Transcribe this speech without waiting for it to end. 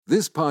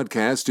This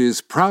podcast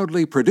is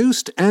proudly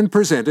produced and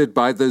presented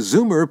by the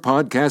Zoomer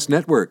Podcast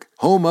Network,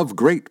 home of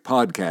great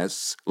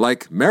podcasts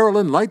like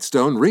Marilyn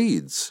Lightstone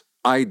Reads,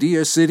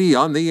 Idea City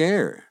on the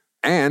Air,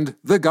 and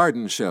The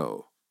Garden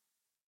Show.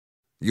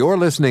 You're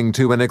listening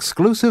to an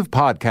exclusive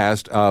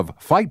podcast of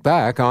Fight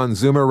Back on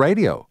Zoomer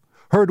Radio,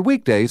 heard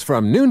weekdays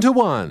from noon to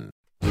 1.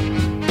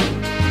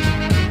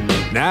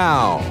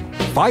 Now,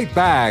 Fight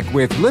Back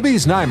with Libby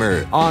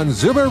Znaimer on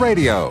Zoomer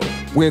Radio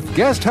with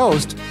guest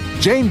host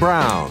Jane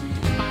Brown.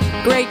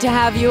 Great to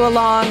have you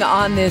along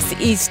on this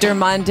Easter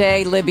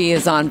Monday. Libby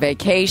is on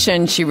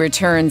vacation. She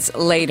returns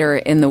later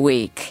in the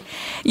week.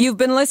 You've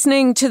been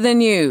listening to the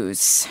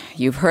news.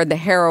 You've heard the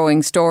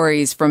harrowing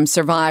stories from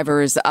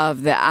survivors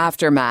of the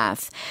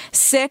aftermath.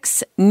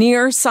 6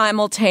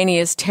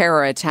 near-simultaneous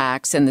terror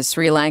attacks in the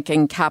Sri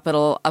Lankan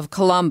capital of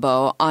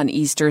Colombo on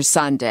Easter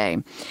Sunday.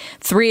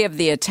 3 of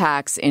the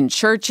attacks in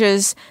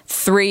churches,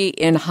 3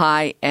 in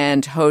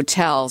high-end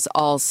hotels,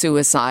 all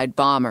suicide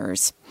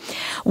bombers.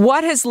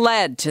 What has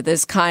led to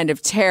this kind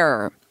of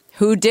terror?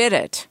 Who did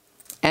it?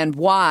 And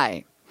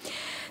why?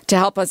 To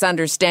help us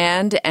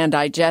understand and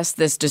digest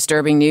this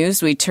disturbing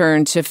news, we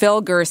turn to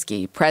Phil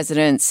Gurski,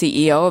 President and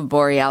CEO of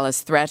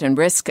Borealis Threat and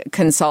Risk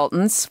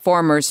Consultants,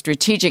 former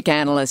strategic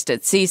analyst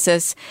at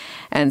CSIS,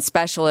 and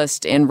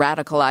specialist in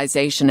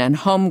radicalization and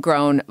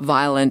homegrown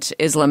violent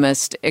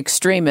Islamist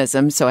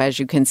extremism. So as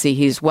you can see,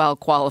 he's well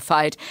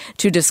qualified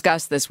to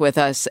discuss this with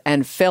us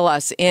and fill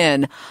us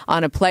in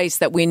on a place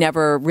that we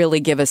never really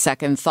give a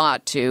second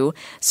thought to,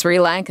 Sri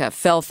Lanka.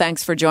 Phil,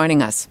 thanks for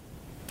joining us.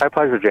 My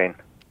pleasure, Jane.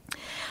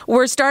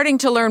 We're starting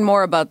to learn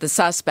more about the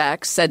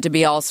suspects, said to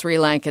be all Sri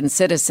Lankan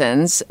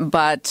citizens,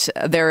 but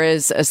there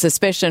is a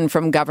suspicion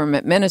from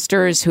government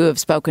ministers who have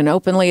spoken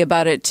openly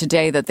about it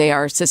today that they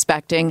are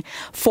suspecting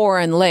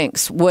foreign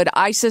links. Would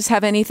ISIS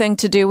have anything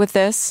to do with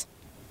this?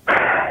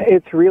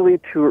 It's really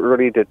too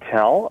early to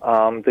tell.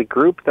 The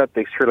group that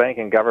the Sri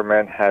Lankan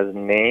government has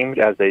named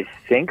as they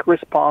think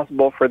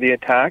responsible for the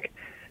attack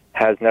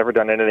has never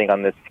done anything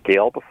on this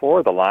scale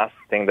before. The last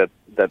thing that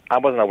I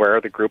wasn't aware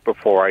of the group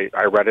before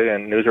I read it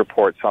in news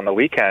reports on the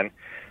weekend.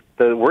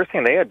 The worst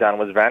thing they had done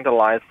was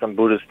vandalize some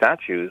Buddhist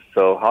statues.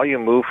 So how you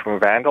move from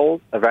vandalizing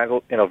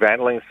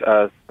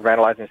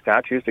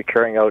statues to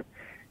carrying out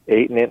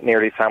 8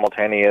 nearly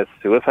simultaneous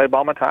suicide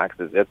bomb attacks,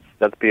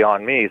 that's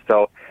beyond me.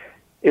 So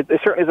it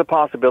certainly is a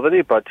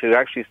possibility, but to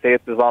actually say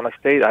it's Islamic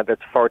State,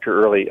 that's far too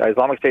early.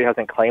 Islamic State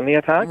hasn't claimed the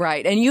attack.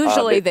 Right, and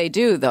usually they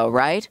do, though,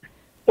 right?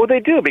 Well,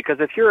 they do, because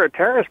if you're a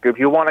terrorist group,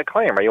 you want to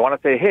claim, right? You want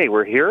to say, hey,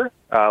 we're here,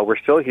 we're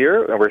still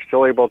here, and we're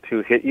still able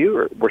to hit you,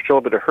 or we're still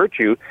able to hurt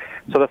you.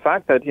 So the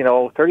fact that,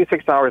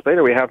 36 hours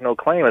later we have no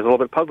claim is a little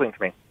bit puzzling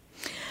to me.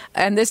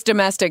 And this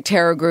domestic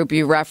terror group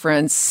you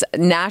reference,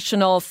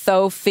 National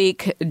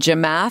Tawfiq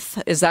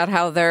Jamaat, is that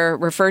how they're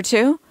referred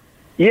to?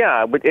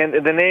 Yeah,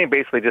 and the name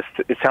basically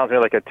it sounds to me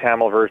like a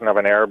Tamil version of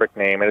an Arabic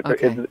name. And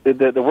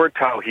the word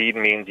Tawheed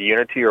means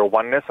unity or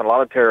oneness, and a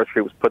lot of terrorist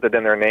groups put it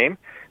in their name.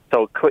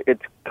 So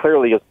it's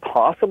clearly is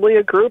possibly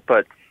a group,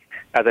 but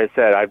as I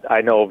said, I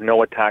know of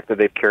no attack that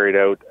they've carried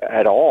out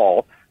at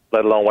all,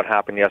 let alone what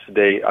happened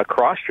yesterday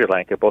across Sri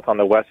Lanka, both on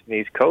the west and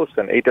east coast,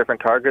 and 8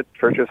 different targets,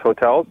 churches,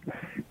 hotels.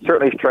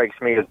 Certainly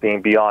strikes me as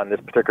being beyond this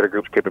particular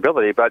group's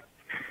capability, but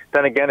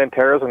then again, in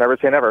terrorism, never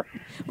say never.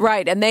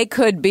 Right, and they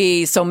could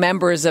be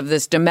members of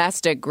this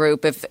domestic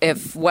group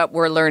if what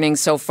we're learning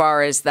so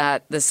far is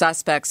that the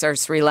suspects are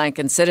Sri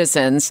Lankan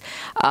citizens,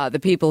 the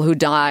people who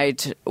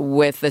died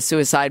with the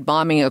suicide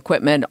bombing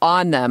equipment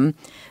on them.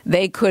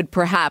 They could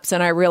perhaps,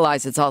 and I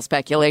realize it's all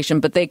speculation,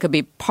 but they could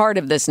be part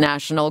of this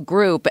national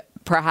group,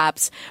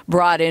 perhaps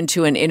brought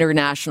into an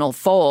international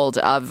fold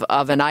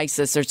of an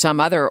ISIS or some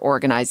other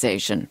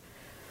organization.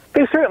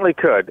 They certainly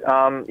could.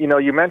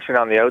 You mentioned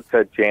on the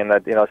outset, Jane,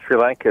 that, Sri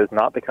Lanka is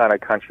not the kind of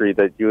country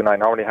that you and I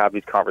normally have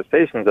these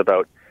conversations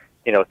about.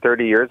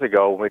 30 years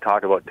ago when we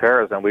talked about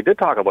terrorism, we did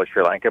talk about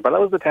Sri Lanka, but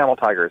that was the Tamil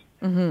Tigers.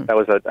 Mm-hmm. That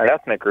was an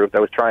ethnic group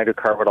that was trying to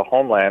carve out a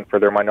homeland for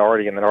their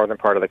minority in the northern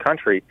part of the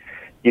country.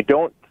 You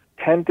don't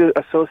tend to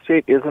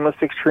associate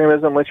Islamist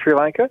extremism with Sri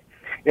Lanka.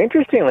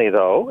 Interestingly,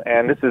 though,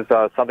 and this is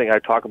something I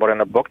talk about in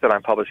a book that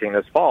I'm publishing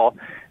this fall,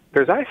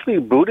 there's actually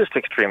Buddhist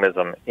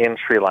extremism in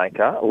Sri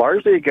Lanka,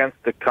 largely against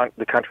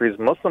the country's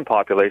Muslim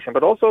population,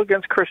 but also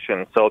against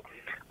Christians. So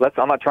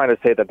I'm not trying to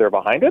say that they're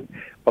behind it,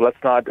 but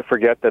let's not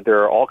forget that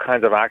there are all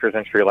kinds of actors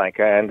in Sri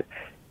Lanka, and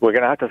we're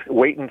going to have to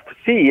wait and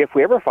see if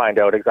we ever find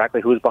out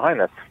exactly who's behind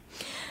this.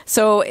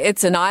 So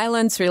it's an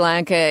island, Sri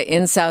Lanka,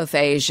 in South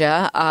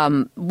Asia.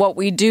 What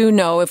we do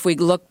know, if we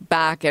look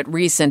back at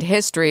recent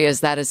history, is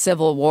that a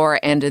civil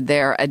war ended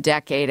there a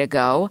decade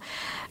ago.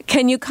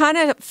 Can you kind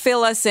of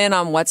fill us in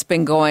on what's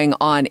been going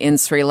on in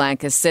Sri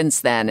Lanka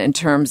since then in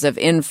terms of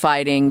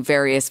infighting,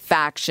 various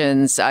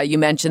factions? You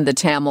mentioned the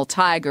Tamil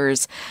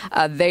Tigers.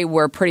 They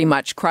were pretty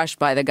much crushed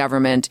by the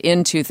government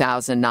in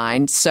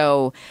 2009,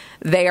 so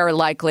they are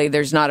likely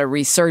there's not a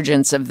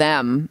resurgence of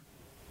them.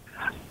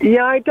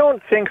 Yeah, I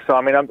don't think so.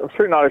 I mean, I'm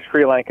certainly not a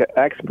Sri Lanka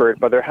expert,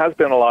 but there has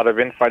been a lot of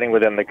infighting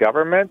within the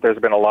government. There's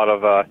been a lot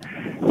of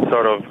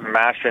sort of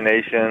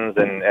machinations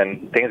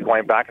and things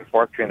going back and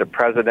forth between the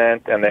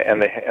president and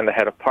the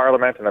head of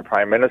parliament and the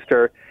prime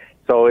minister.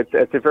 So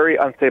it's a very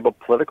unstable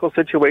political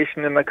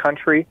situation in the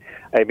country.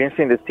 It'd be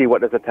interesting to see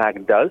what this attack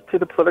does to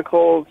the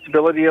political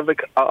stability of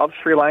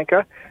Sri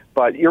Lanka.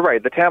 But you're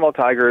right, the Tamil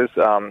Tigers,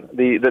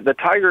 the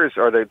Tigers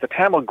or the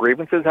Tamil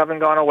grievances haven't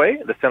gone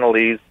away. The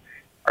Sinhalese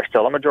are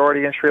still a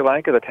majority in Sri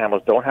Lanka. The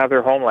Tamils don't have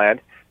their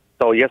homeland.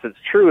 So, yes, it's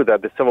true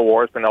that the civil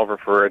war has been over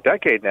for a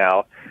decade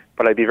now,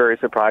 but I'd be very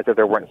surprised if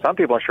there weren't some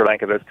people in Sri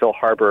Lanka that still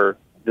harbor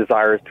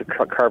desires to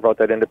carve out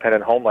that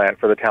independent homeland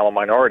for the Tamil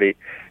minority.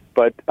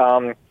 But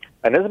an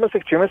Islamist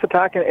extremist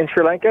attack in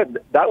Sri Lanka,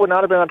 that would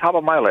not have been on top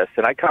of my list.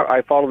 And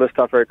I follow this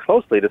stuff very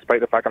closely,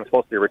 despite the fact I'm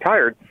supposed to be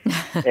retired.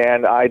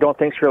 And I don't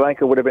think Sri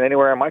Lanka would have been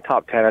anywhere in my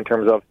top 10 in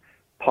terms of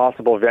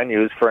possible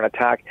venues for an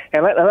attack.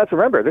 And let's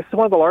remember, this is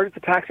one of the largest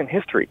attacks in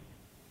history.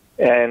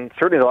 And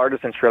certainly the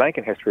largest in Sri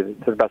Lankan history,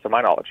 to the best of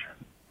my knowledge.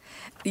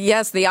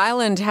 Yes, the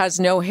island has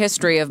no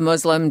history of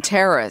Muslim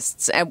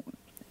terrorists,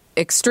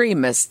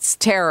 extremists,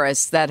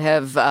 terrorists that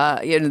have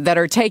that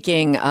are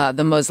taking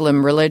the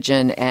Muslim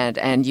religion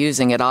and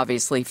using it,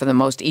 obviously, for the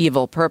most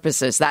evil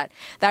purposes. That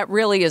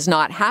really is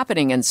not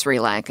happening in Sri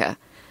Lanka.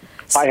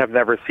 I have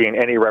never seen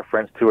any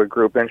reference to a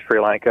group in Sri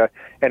Lanka,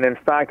 and in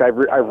fact, I've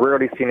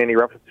rarely seen any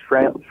reference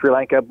to Sri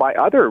Lanka by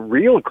other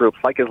real groups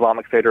like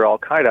Islamic State or Al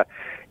Qaeda.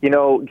 You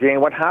know,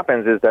 Jane, what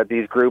happens is that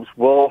these groups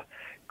will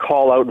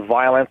call out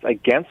violence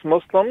against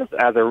Muslims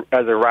as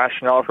a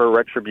rationale for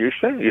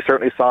retribution. You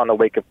certainly saw in the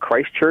wake of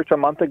Christchurch a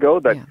month ago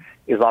that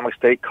Islamic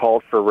State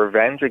called for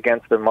revenge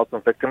against the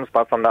Muslim victims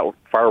from that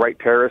far-right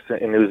terrorist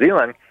in New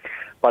Zealand.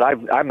 But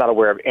I'm not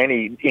aware of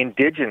any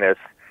indigenous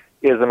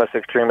Islamist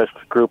extremist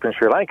group in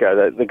Sri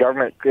Lanka. The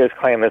government is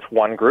claiming this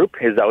one group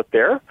is out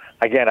there.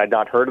 Again, I'd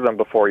not heard of them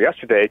before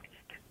yesterday,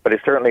 but they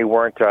certainly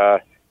weren't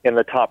in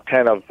the top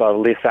 10 of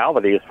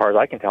lethality, as far as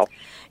I can tell.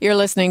 You're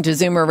listening to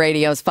Zoomer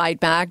Radio's Fight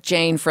Back.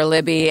 Jane for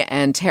Libby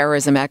and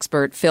terrorism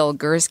expert Phil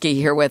Gursky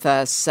here with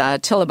us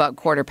till about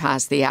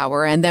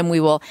 1:15, and then we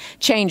will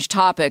change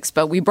topics.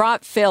 But we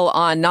brought Phil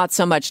on not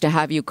so much to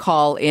have you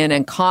call in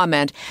and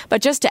comment,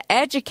 but just to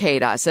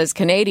educate us as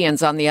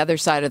Canadians on the other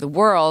side of the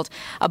world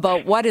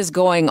about what is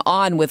going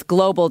on with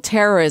global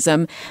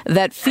terrorism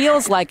that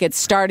feels like it's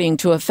starting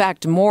to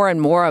affect more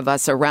and more of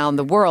us around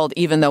the world,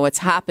 even though it's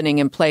happening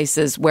in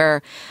places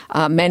where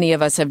many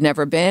of us have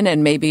never been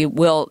and maybe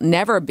will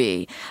never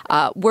be.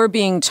 We're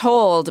being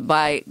told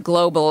by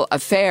Global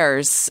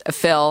Affairs,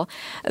 Phil,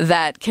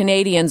 that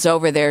Canadians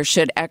over there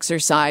should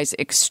exercise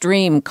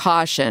extreme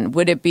caution.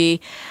 Would it be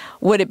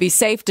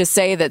safe to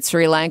say that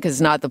Sri Lanka is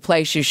not the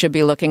place you should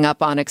be looking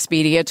up on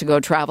Expedia to go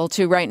travel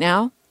to right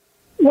now?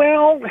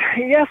 Well,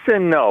 yes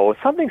and no.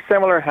 Something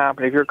similar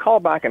happened. If you recall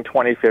back in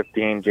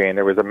 2015, Jane,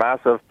 there was a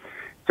massive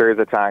series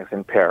of attacks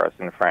in Paris,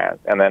 in France,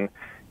 and then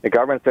the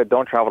government said,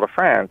 don't travel to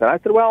France. And I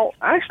said, well,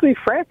 actually,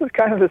 France is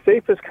kind of the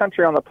safest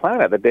country on the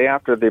planet the day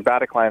after the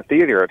Bataclan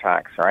Theater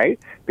attacks, right?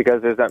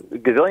 Because there's a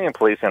gazillion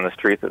police in the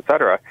streets, et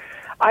cetera.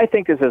 I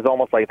think this is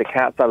almost like the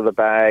cat's out of the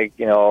bag,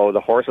 you know,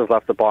 the horse has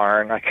left the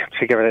barn. I can't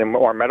give it any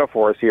more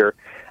metaphors here.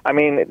 I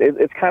mean,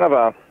 it's kind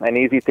of an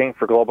easy thing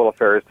for Global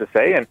Affairs to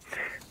say, and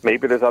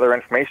maybe there's other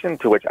information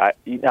to which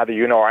neither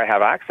you nor I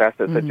have access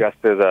that suggests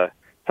there's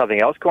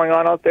something else going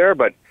on out there,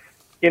 but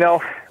you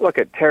know, look,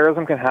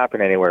 terrorism can happen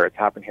anywhere. It's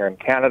happened here in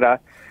Canada.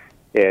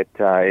 It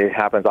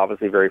happens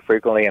obviously very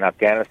frequently in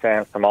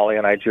Afghanistan,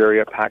 Somalia,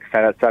 Nigeria,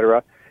 Pakistan,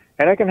 etc.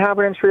 And it can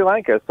happen in Sri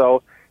Lanka.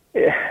 So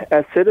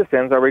as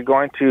citizens, are we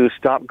going to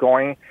stop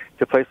going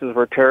to places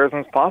where terrorism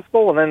is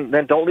possible? And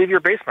then don't leave your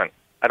basement.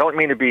 I don't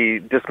mean to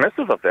be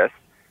dismissive of this,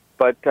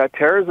 but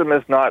terrorism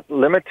is not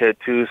limited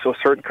to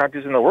certain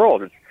countries in the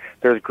world.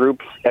 There's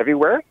groups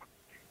everywhere.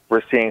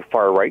 We're seeing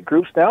far-right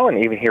groups now,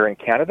 and even here in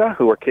Canada,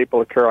 who are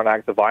capable of carrying out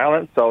acts of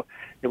violence. So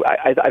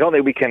I don't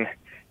think we can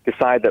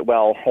decide that,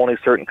 well, only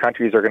certain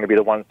countries are going to be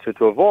the ones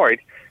to avoid,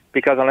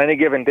 because on any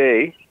given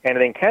day,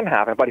 anything can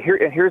happen. But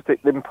here's the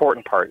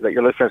important part that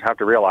your listeners have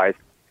to realize.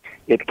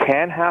 It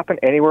can happen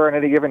anywhere on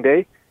any given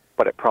day,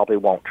 but it probably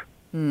won't.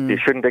 You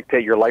shouldn't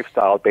dictate your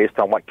lifestyle based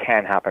on what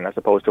can happen as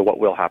opposed to what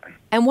will happen.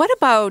 And what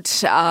about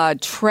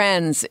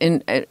trends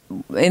in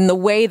the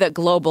way that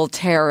global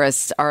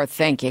terrorists are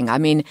thinking? I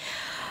mean,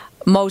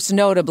 most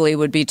notably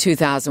would be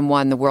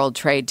 2001, the World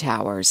Trade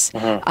Towers.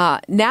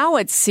 Now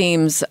it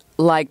seems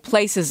like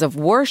places of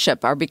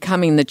worship are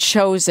becoming the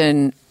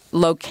chosen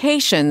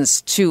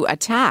locations to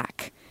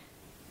attack.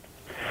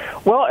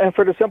 Well, and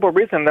for the simple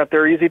reason that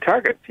they're easy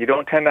targets. You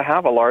don't tend to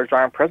have a large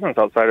armed presence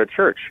outside a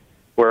church,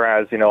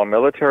 whereas, you know, a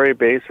military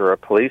base or a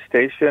police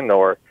station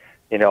or,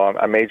 you know,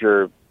 a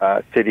major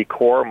city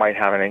core might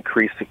have an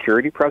increased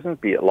security presence,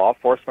 be it law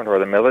enforcement or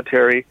the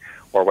military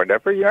or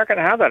whatever. You're not going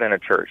to have that in a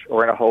church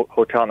or in a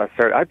hotel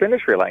necessarily. I've been to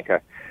Sri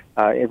Lanka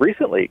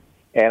recently,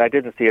 and I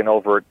didn't see an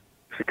overt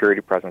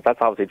security presence. That's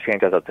obviously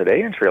changed as of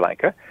today in Sri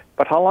Lanka,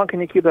 but how long can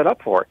you keep that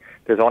up for?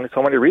 There's only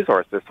so many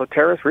resources, so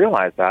terrorists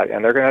realize that,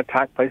 and they're going to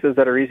attack places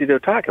that are easy to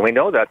attack. And we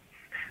know that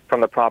from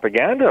the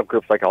propaganda of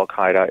groups like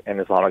Al-Qaeda and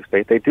Islamic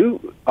State, they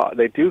do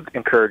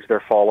encourage their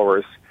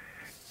followers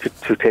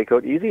to take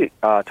out easy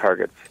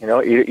targets.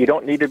 You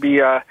don't need to be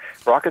a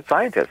rocket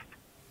scientist.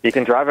 You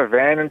can drive a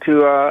van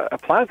into a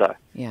plaza.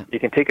 Yeah. You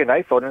can take a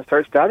knife out and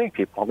start stabbing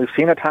people. We've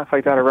seen attacks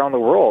like that around the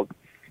world.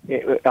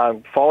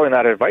 Following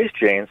that advice,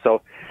 Jane.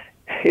 So,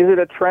 is it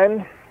a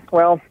trend?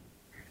 Well,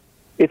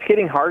 it's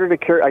getting harder to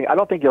carry. I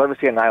don't think you'll ever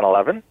see a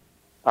 9/11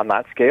 on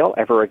that scale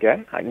ever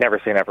again. I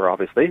never say never,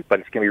 obviously, but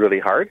it's going to be really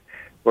hard.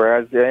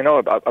 Whereas,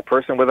 a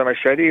person with a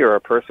machete or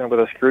a person with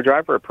a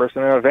screwdriver, or a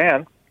person in a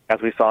van,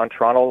 as we saw in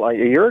Toronto a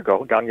year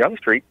ago down Yonge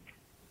Street,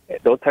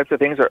 those types of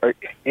things are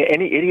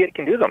any idiot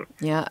can do them.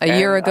 Yeah, a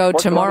year ago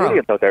tomorrow.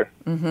 Idiots out there.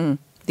 Mm-hmm.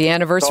 The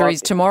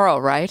anniversary's tomorrow,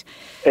 right?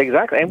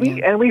 Exactly,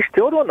 and we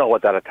still don't know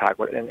what that attack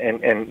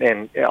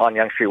on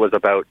Yonge Street was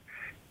about.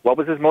 What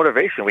was his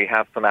motivation? We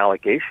have some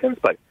allegations,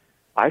 but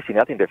I see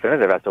nothing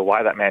definitive as to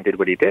why that man did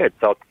what he did.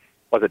 So,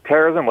 was it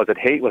terrorism? Was it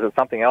hate? Was it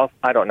something else?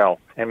 I don't know,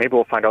 and maybe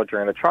we'll find out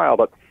during the trial.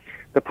 But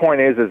the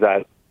point is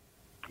that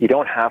you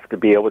don't have to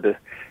be able to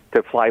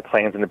fly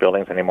planes into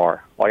buildings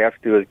anymore. All you have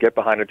to do is get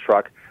behind a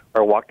truck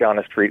or walk down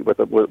the street with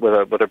a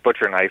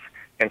butcher knife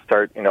and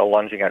start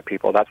lunging at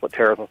people. That's what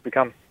terrorism has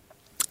become.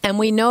 And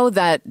we know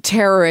that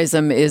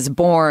terrorism is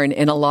born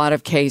in a lot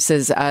of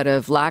cases out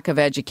of lack of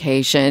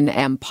education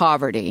and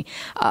poverty.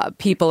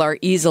 People are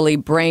easily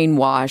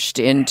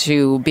brainwashed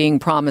into being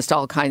promised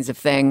all kinds of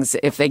things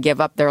if they give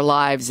up their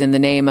lives in the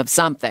name of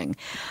something,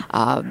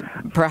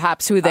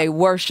 perhaps who they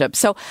worship.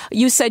 So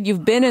you said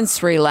you've been in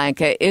Sri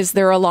Lanka. Is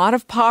there a lot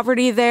of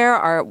poverty there?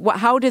 Or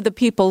how did the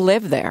people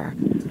live there?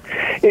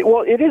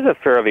 It is a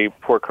fairly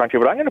poor country,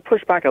 but I'm going to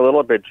push back a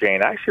little bit,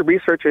 Jane. Actually,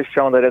 research has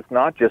shown that it's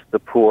not just the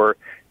poor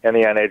and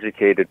the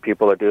uneducated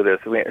people that do this.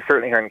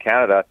 Certainly here in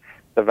Canada,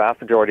 the vast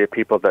majority of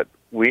people that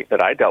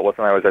I dealt with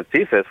when I was at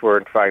CSIS were,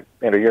 in fact,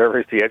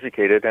 university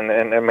educated, and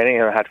many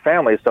of them had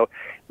families. So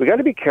we got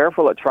to be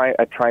careful at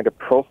trying to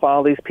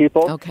profile these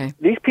people. Okay.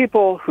 These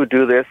people who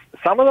do this,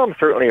 some of them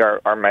certainly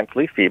are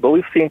mentally feeble.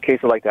 We've seen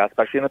cases like that,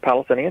 especially in the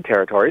Palestinian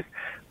territories.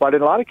 But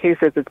in a lot of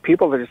cases, it's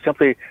people that just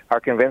simply are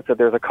convinced that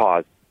there's a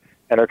cause,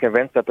 and they're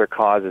convinced that their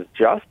cause is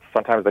just.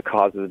 Sometimes the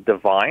cause is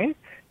divine,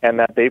 and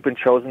that they've been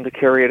chosen to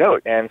carry it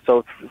out. And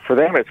so for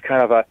them, it's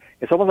kind of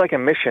it's almost like a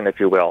mission, if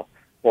you will,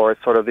 or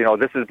it's sort of,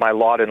 this is my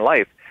lot in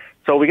life.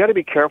 So we got to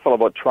be careful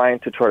about trying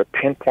to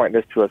pinpoint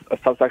this to a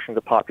subsection of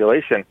the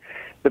population.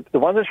 The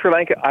ones in Sri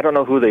Lanka, I don't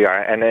know who they are.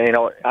 And,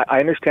 I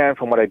understand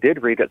from what I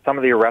did read that some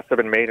of the arrests have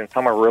been made and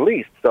some are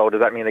released. So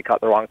does that mean they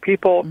caught the wrong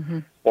people? Mm-hmm.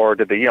 Or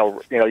did they,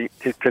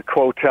 to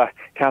quote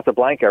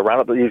Casablanca, round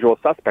up the usual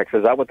suspects?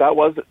 Is that what that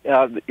was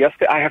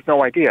yesterday? I have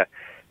no idea.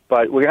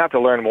 But we're going to have to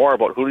learn more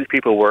about who these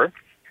people were,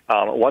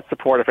 what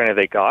support, if any,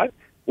 they got,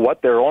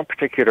 what their own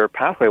particular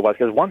pathway was.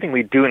 Because one thing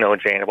we do know,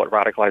 Jane, about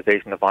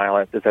radicalization of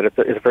violence is that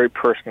it's very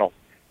personal.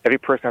 Every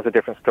person has a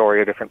different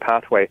story, a different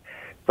pathway.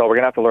 So we're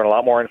going to have to learn a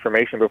lot more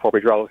information before we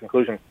draw those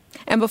conclusions.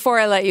 And before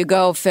I let you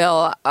go,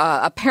 Phil,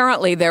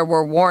 apparently there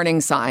were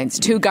warning signs.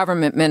 2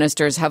 government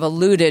ministers have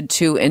alluded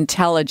to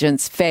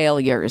intelligence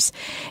failures.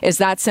 Is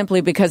that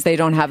simply because they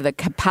don't have the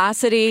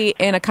capacity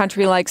in a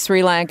country like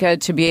Sri Lanka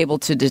to be able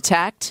to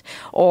detect?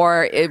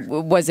 Or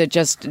was it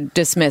just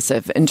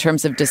dismissive in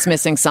terms of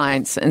dismissing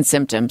signs and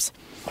symptoms?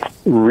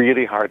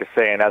 Really hard to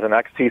say. And as an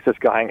ex-CSIS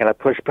guy, I'm going to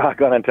push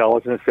back on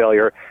intelligence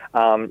failure.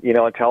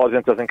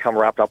 Intelligence doesn't come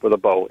wrapped up with a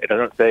bow. It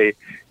doesn't say,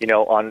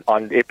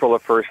 on April the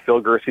 1st,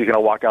 Phil Gursky's going to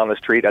walk down the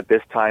street at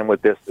this time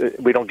with this.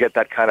 We don't get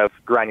that kind of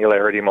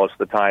granularity most of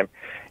the time.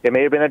 It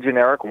may have been a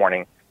generic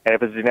warning. And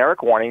if it's a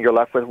generic warning, you're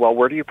left with, well,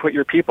 where do you put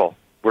your people?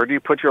 Where do you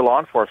put your law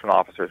enforcement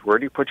officers? Where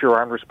do you put your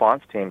armed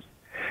response teams?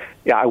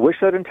 Yeah, I wish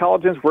that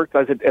intelligence worked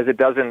as it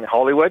does in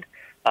Hollywood.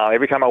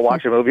 Every time I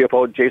watch a movie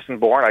about Jason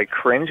Bourne, I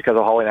cringe because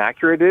of how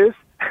inaccurate it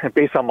is,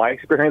 based on my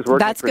experience working.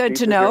 That's good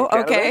to know.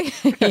 Okay.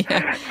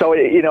 Yeah. So,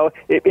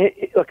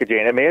 look,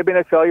 Jane, it may have been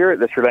a failure.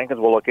 The Sri Lankans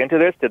will look into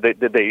this.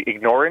 Did they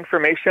ignore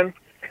information?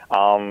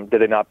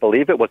 Did they not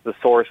believe it? Was the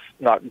source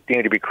not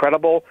deemed to be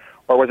credible?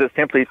 Or was it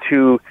simply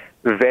too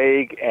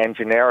vague and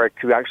generic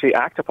to actually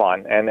act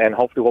upon? And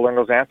hopefully we'll learn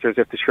those answers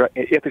if the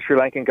Sri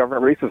Lankan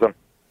government releases them.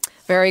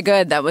 Very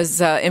good. That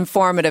was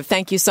informative.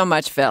 Thank you so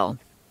much, Phil.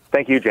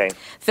 Thank you, Jane.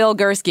 Phil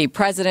Gursky,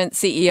 President,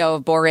 CEO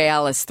of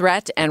Borealis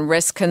Threat and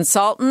Risk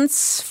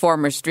Consultants,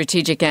 former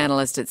strategic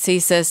analyst at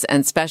CSIS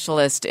and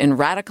specialist in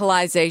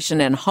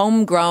radicalization and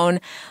homegrown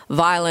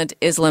violent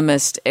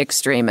Islamist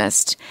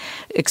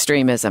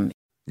extremism.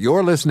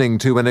 You're listening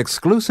to an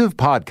exclusive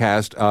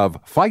podcast of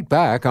Fight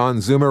Back on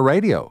Zoomer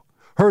Radio.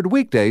 Heard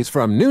weekdays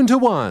from noon to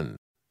 1.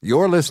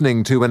 You're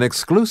listening to an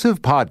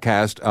exclusive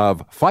podcast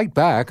of Fight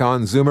Back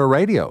on Zoomer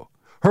Radio.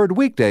 Heard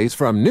weekdays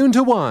from noon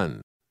to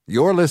 1.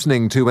 You're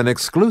listening to an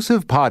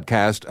exclusive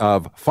podcast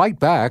of Fight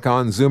Back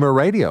on Zoomer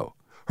Radio.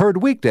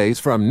 Heard weekdays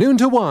from noon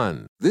to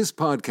 1. This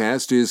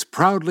podcast is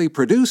proudly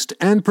produced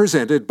and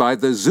presented by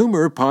the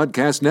Zoomer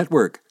Podcast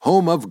Network,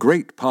 home of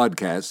great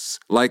podcasts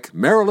like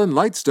Marilyn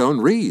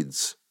Lightstone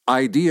Reads,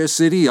 Idea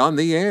City on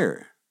the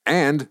Air,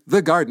 and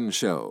The Garden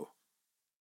Show.